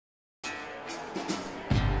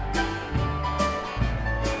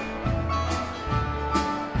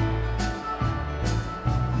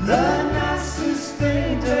The nicest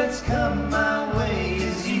thing that's come my way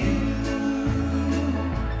is you,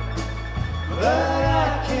 but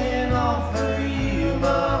I can't offer you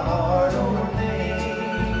my heart or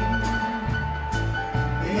name.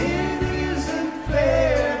 It isn't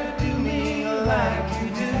fair to do me like you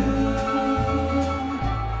do.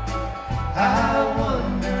 I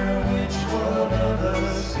wonder which one of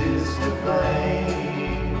us is to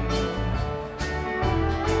blame.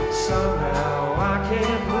 Somehow I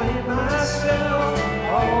can't blame myself,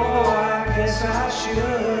 although I guess I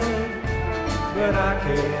should. But I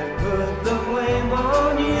can't put the blame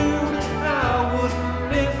on you, I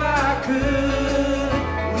wouldn't if I could.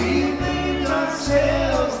 We made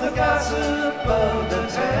ourselves the gossip of the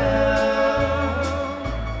town.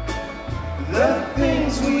 The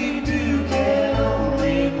things we do can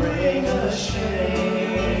only bring us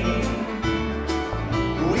shame.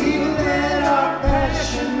 We let our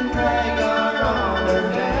passion drag our honor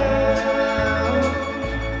down.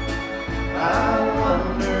 I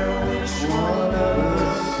wonder which one of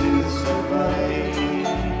us is to blame.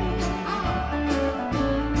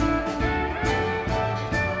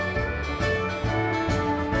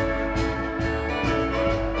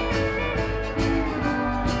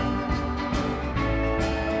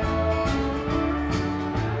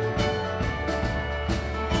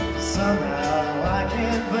 Somehow I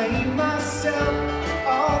can't blame myself,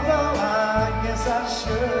 although I guess I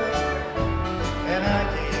should. And I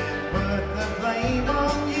can't put the blame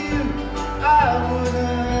on you, I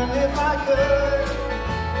wouldn't if I could.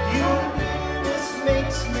 Your nearness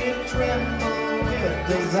makes me tremble with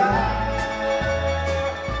desire.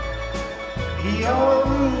 Your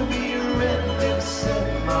ruby red lips set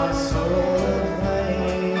my soul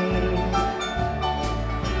aflame.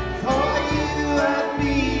 For you I'd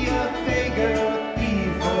be a bigger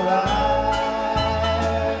thief alive.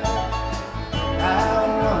 I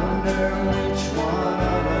wonder which one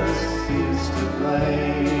of us is to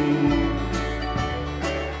blame.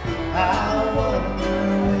 I wonder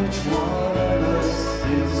which one of us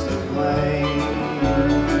is to blame.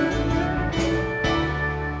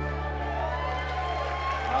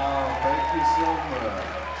 Oh, thank you so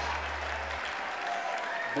much.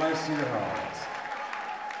 Bless your hearts.